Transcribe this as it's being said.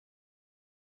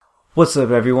What's up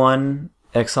everyone,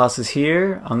 Xos is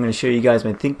here. I'm going to show you guys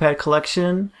my ThinkPad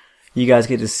collection. You guys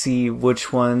get to see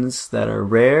which ones that are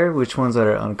rare, which ones that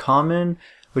are uncommon,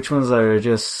 which ones that are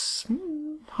just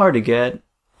hard to get.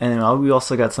 And then we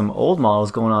also got some old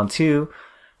models going on too.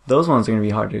 Those ones are going to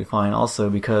be hard to find also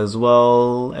because,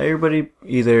 well, everybody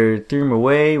either threw them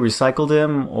away, recycled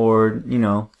them, or,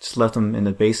 just left them in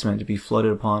the basement to be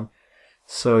flooded upon.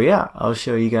 So yeah, I'll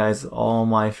show you guys all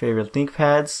my favorite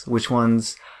ThinkPads, which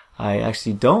ones I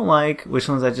actually don't like, which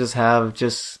ones I just have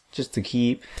just to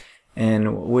keep,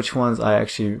 and which ones I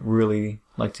actually really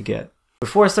like to get.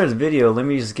 Before I start the video, let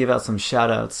me just give out some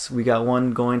shoutouts. We got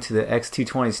one going to the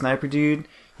X220 Sniper dude.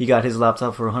 He got his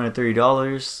laptop for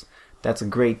 $130. That's a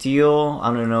great deal.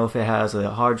 I don't know if it has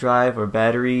a hard drive or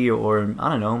battery, or I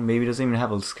don't know, maybe it doesn't even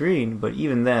have a screen, but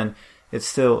even then, it's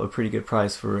still a pretty good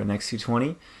price for an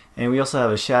X220. And we also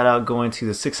have a shout out going to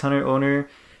the 600 owner.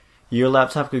 Your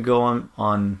laptop could go on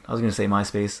I was going to say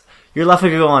MySpace. Your laptop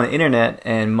could go on the internet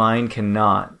and mine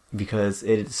cannot because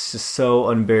it's just so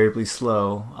unbearably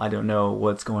slow. I don't know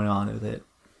what's going on with it.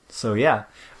 So yeah.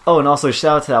 Oh, and also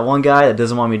shout out to that one guy that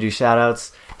doesn't want me to do shout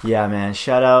outs. Yeah, man.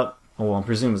 Shout out. Oh, well, I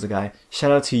presume it's a guy.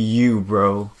 Shout out to you,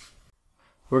 bro.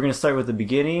 We're going to start with the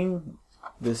beginning.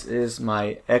 This is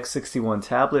my X61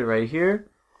 tablet right here.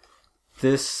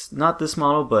 Not this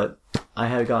model, but I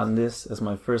had gotten this as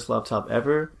my first laptop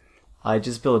ever. I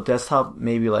just built a desktop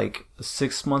maybe like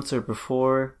 6 months or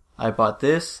before I bought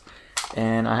this,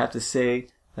 and I have to say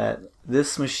that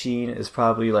this machine is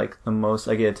probably like the most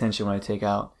I get attention when I take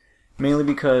out. Mainly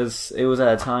because it was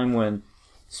at a time when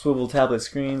swivel tablet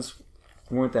screens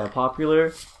weren't that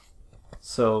popular.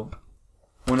 So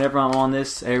whenever I'm on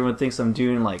this, everyone thinks I'm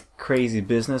doing like crazy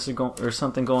business or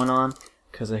something going on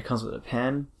because it comes with a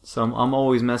pen. So I'm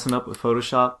always messing up with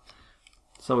Photoshop.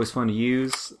 It's always fun to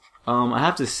use. I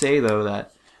have to say though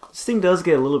that this thing does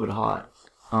get a little bit hot.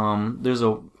 There's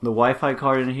the Wi-Fi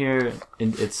card in here,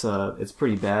 and it's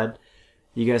pretty bad.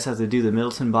 You guys have to do the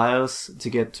Middleton BIOS to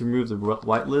remove the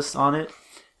whitelist on it,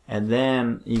 and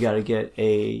then you got to get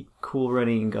a cool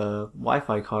running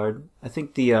Wi-Fi card. I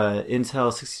think the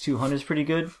Intel 6200 is pretty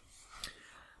good,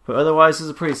 but otherwise this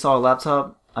is a pretty solid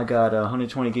laptop. I got a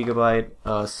 120 gigabyte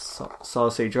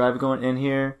solid state drive going in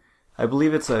here. I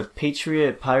believe it's a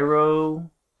Patriot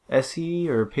Pyro SE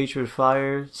or Patriot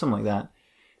Fire, something like that.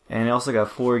 And I also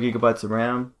got 4 gigabytes of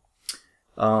RAM.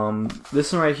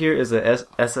 This one right here is the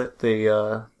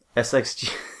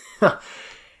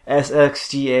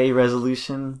SXGA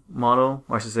resolution model,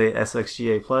 or I should say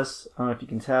SXGA Plus. I don't know if you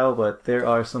can tell, but there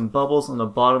are some bubbles on the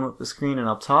bottom of the screen and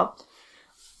up top.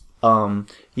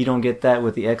 You don't get that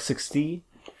with the X60.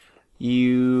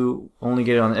 You only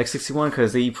get it on the X61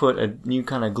 because they put a new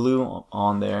kind of glue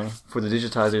on there for the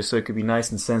digitizer so it could be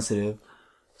nice and sensitive.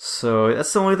 So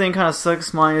that's the only thing kind of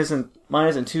sucks. Mine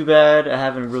isn't too bad. I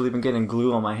haven't really been getting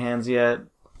glue on my hands yet,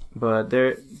 but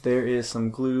there is some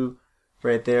glue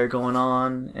right there going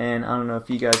on. And I don't know if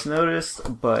you guys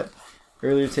noticed, but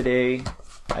earlier today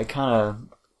I kind of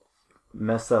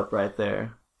messed up right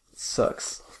there. It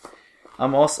sucks. I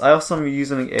also am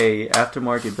using a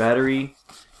aftermarket battery.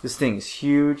 This thing is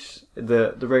huge.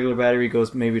 The regular battery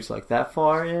goes maybe it's like that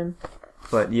far in.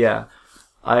 But yeah,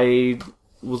 I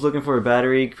was looking for a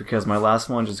battery because my last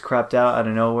one just crapped out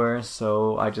of nowhere.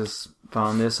 So I just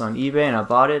found this on eBay and I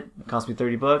bought it. It cost me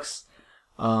 $30.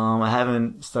 I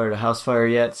haven't started a house fire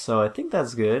yet, so I think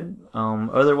that's good.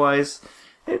 Otherwise,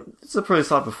 it's a pretty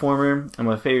solid performer. And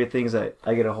my favorite thing is that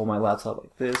I get to hold my laptop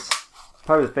like this.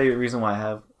 Probably the favorite reason why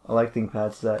I like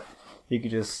ThinkPads is that you can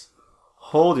just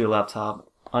hold your laptop.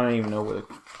 I don't even know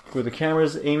where the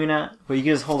camera's aiming at, but you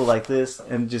can just hold it like this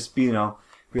and just be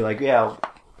like, yeah,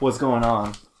 what's going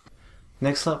on?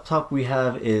 Next laptop we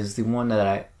have is the one that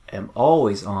I am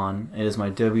always on. It is my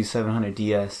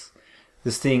W700ds.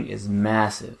 This thing is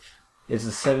massive. It's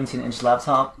a 17-inch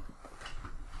laptop.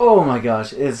 Oh my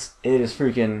gosh, it's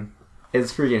freaking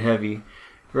heavy.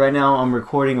 Right now I'm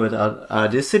recording with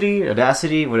Audacity,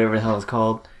 whatever the hell it's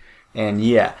called, and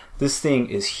yeah, this thing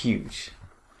is huge.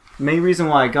 Main reason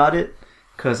why I got it,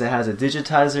 because it has a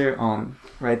digitizer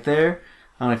right there.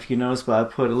 I don't know if you can notice, but I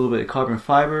put a little bit of carbon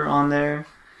fiber on there.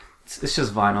 It's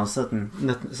just vinyl.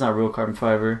 It's not real carbon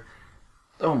fiber.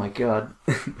 Oh my god.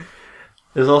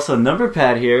 There's also a number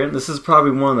pad here. This is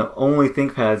probably one of the only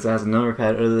ThinkPads that has a number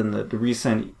pad other than the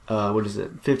recent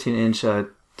 15-inch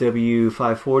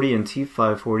W540 and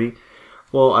T540.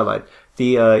 Well, I lied.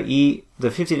 The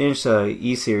 15-inch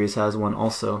E series has one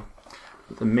also.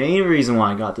 The main reason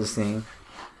why I got this thing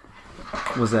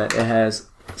was that it has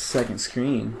a second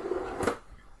screen.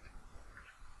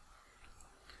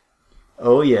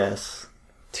 Oh yes,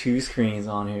 2 screens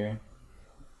on here.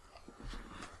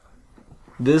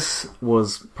 This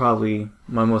was probably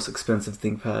my most expensive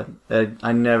ThinkPad.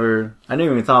 I never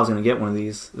even thought I was gonna get one of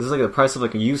these. This is like the price of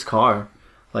like a used car.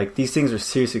 Like these things are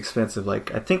seriously expensive.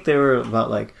 Like I think they were about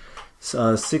like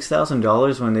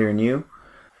 $6,000 when they were new.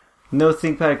 No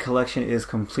ThinkPad Collection is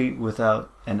complete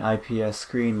without an IPS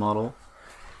screen model.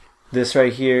 This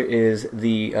right here is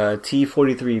the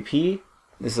T43p.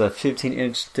 This is a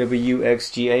 15-inch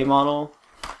WXGA model.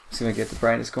 Let's see if I get the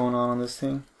brightness going on this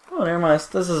thing. Oh, never mind.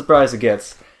 This is as bright as it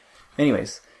gets.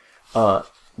 Anyways,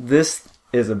 this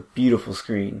is a beautiful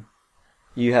screen.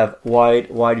 You have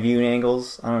wide viewing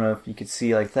angles. I don't know if you could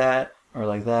see like that or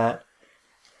like that.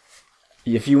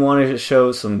 If you wanted to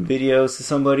show some videos to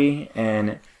somebody,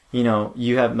 and you know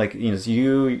you have like you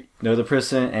know the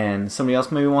person, and somebody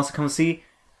else maybe wants to come see,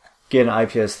 get an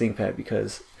IPS ThinkPad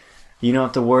because you don't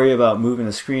have to worry about moving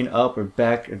the screen up or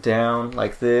back or down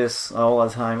like this all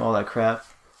the time, all that crap.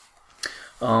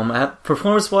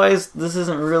 Performance-wise, this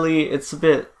isn't really. It's a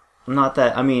bit not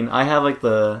that. I mean, I have like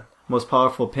the most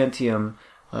powerful Pentium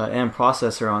M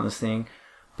processor on this thing,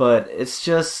 but it's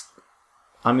just.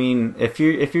 I mean, if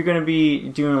you're gonna be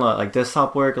doing a lot like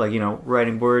desktop work, like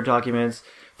writing Word documents,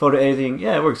 photo editing,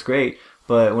 yeah, it works great.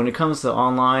 But when it comes to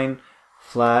online,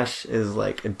 Flash is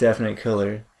like a definite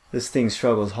killer. This thing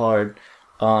struggles hard.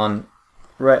 I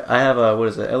have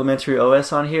a elementary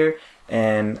OS on here,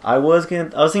 and I was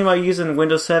thinking about using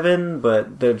Windows 7,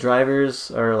 but the drivers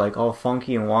are like all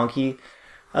funky and wonky.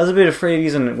 I was a bit afraid of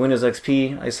using Windows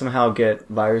XP. I somehow get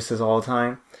viruses all the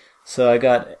time. So I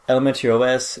got elementary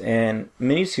OS, and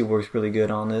Minitube works really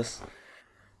good on this.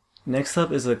 Next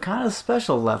up is a kind of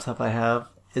special laptop I have.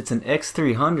 It's an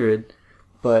X300,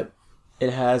 but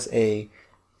it has a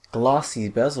glossy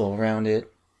bezel around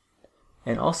it,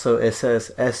 and also it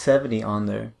says S70 on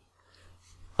there.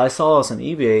 I saw this on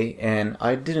eBay, and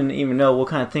I didn't even know what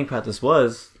kind of ThinkPad this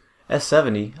was.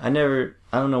 S70. I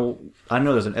don't know. I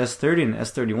know there's an S30 and an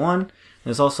S31. And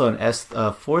there's also an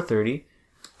S430.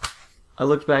 I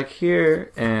looked back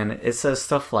here, and it says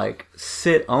stuff like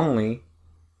sit only,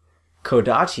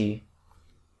 Kodachi.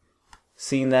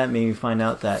 Seeing that made me find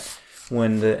out that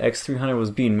when the X300 was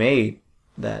being made,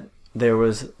 that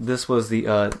this was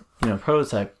the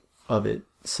prototype of it.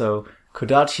 So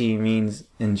Kodachi means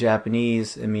in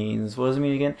Japanese, it means, what does it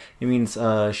mean again? It means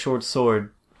short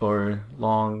sword or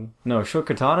short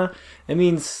katana. It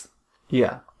means,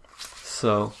 yeah.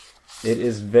 So it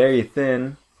is very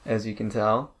thin, as you can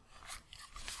tell.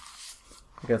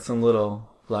 Got some little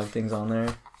black things on there.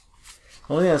 The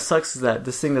only thing that sucks is that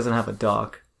this thing doesn't have a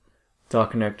dock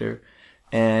connector,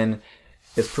 and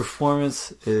its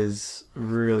performance is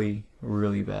really,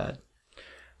 really bad.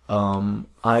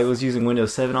 I was using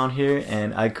Windows 7 on here,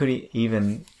 and I couldn't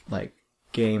even like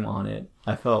game on it.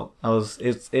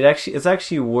 It's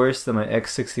actually worse than my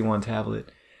X61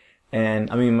 tablet. And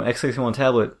I mean, my X61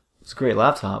 tablet is a great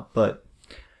laptop, but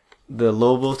the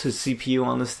low voltage CPU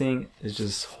on this thing is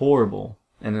just horrible.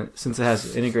 And since it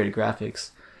has integrated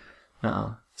graphics,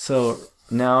 so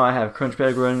now I have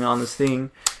Crunchbag running on this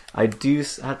thing. I do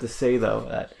have to say though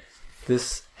that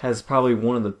this has probably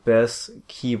one of the best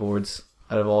keyboards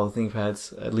out of all the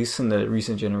ThinkPads, at least in the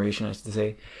recent generation, I should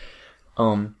say.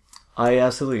 I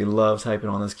absolutely love typing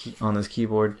on this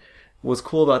keyboard. What's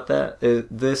cool about that is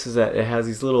that it has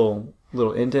these little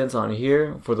indents on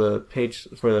here for the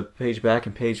page back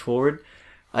and page forward.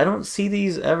 I don't see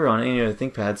these ever on any other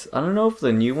ThinkPads. I don't know if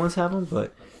the new ones have them,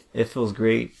 but it feels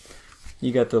great.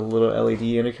 You got the little LED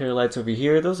indicator lights over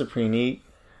here. Those are pretty neat.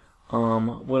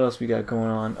 What else we got going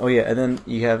on? Oh yeah, and then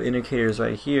you have indicators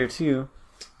right here too.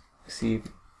 See,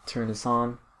 turn this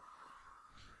on.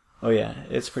 Oh yeah,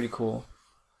 it's pretty cool.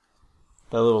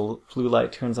 That little blue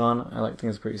light turns on. I think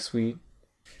it's pretty sweet.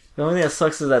 The only thing that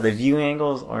sucks is that the view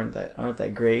angles aren't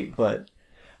that great, but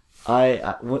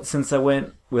since I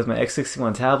went with my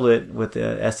X61 tablet with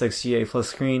the SXGA plus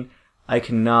screen, I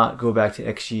cannot go back to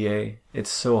XGA.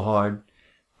 It's so hard.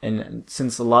 And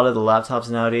since a lot of the laptops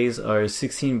nowadays are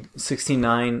 16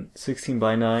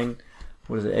 by 9,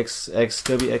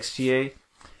 XWXGA,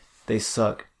 they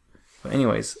suck. But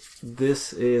anyways,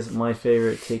 this is my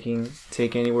favorite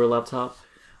Take Anywhere laptop.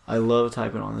 I love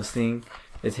typing on this thing.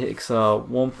 It takes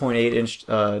 1.8 inch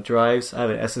drives. I have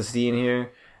an SSD in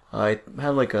here. I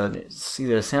have like either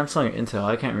a Samsung or Intel.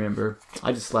 I can't remember.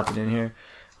 I just slapped it in here.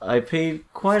 I paid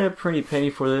quite a pretty penny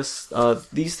for this.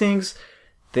 These things,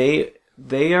 they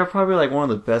are probably like one of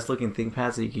the best looking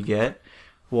ThinkPads that you could get.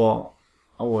 Well,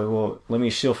 let me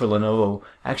shill for Lenovo.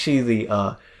 Actually,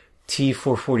 the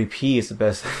T43p is the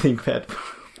best ThinkPad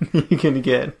you can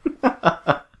get.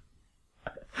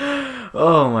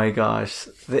 Oh my gosh,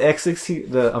 the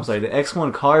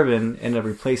X1 Carbon ended up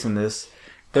replacing this.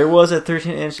 there was a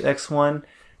 13-inch X1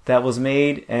 that was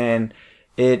made, and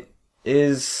it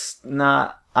is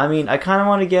not. I mean, I kind of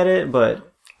want to get it,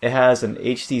 but it has an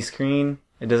HD screen.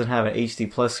 It doesn't have an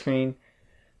HD plus screen.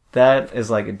 That is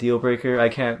like a deal breaker. I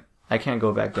can't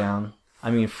go back down.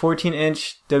 I mean,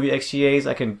 14-inch WXGAs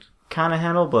I can kind of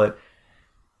handle, but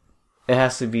it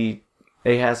has to be a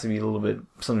little bit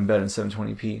something better than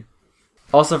 720p.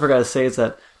 Also, I forgot to say is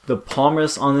that the palm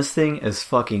rest on this thing is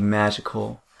fucking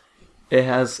magical. It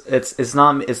has I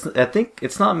think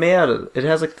it's not made out of, it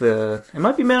has like it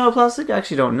might be made out of plastic, I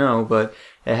actually don't know, but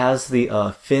it has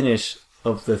the finish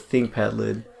of the ThinkPad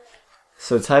lid.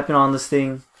 So typing on this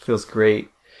thing feels great.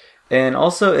 And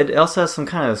also, it also has some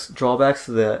kind of drawbacks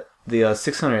to the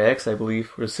 600X, I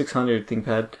believe, or 600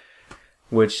 ThinkPad,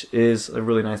 which is a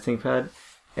really nice ThinkPad.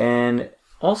 And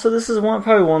also, this is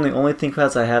probably one of the only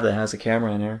ThinkPads I have that has a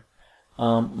camera in there.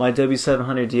 My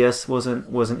W700ds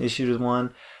wasn't issued with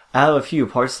one. I have a few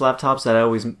parts laptops that I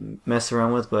always mess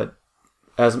around with, but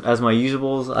as my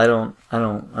usables, I don't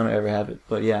ever have it.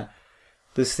 But yeah,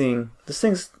 this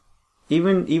thing's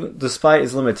even despite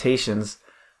its limitations,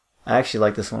 I actually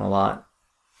like this one a lot.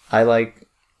 I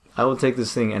would take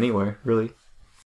this thing anywhere, really.